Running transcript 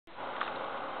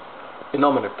In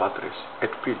nomine Patris et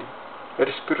Filii et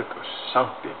Spiritus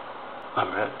Sancti.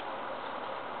 Amen.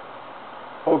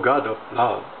 O God of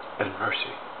love and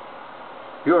mercy,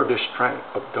 you are the strength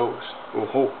of those who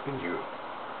hope in you.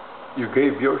 You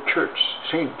gave your church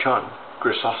St. John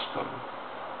Chrysostom,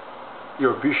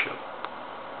 your bishop,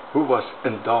 who was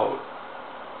endowed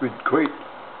with great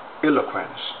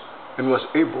eloquence and was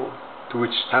able to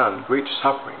withstand great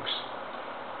sufferings.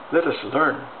 Let us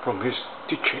learn from his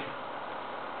teaching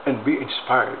and be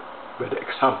inspired by the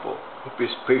example of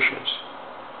his patience.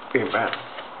 Amen.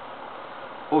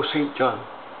 O St. John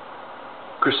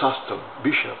Chrysostom,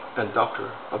 Bishop and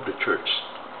Doctor of the Church,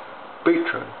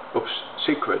 Patron of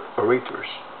sacred orators,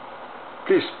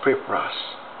 please pray for us.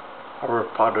 Our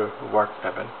Father who art in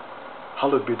heaven,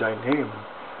 hallowed be thy name.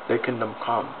 Thy kingdom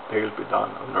come, thy will be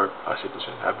done on earth as it is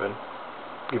in heaven.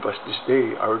 Give us this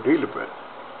day our daily bread,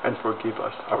 and forgive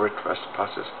us our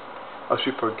trespasses, as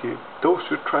we forgive those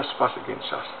who trespass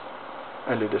against us.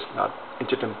 And lead us not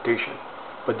into temptation,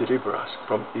 but deliver us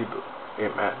from evil.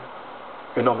 Amen.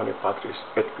 In nomine Patris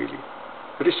et Filii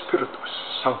et Spiritus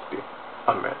Sancti.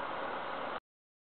 Amen.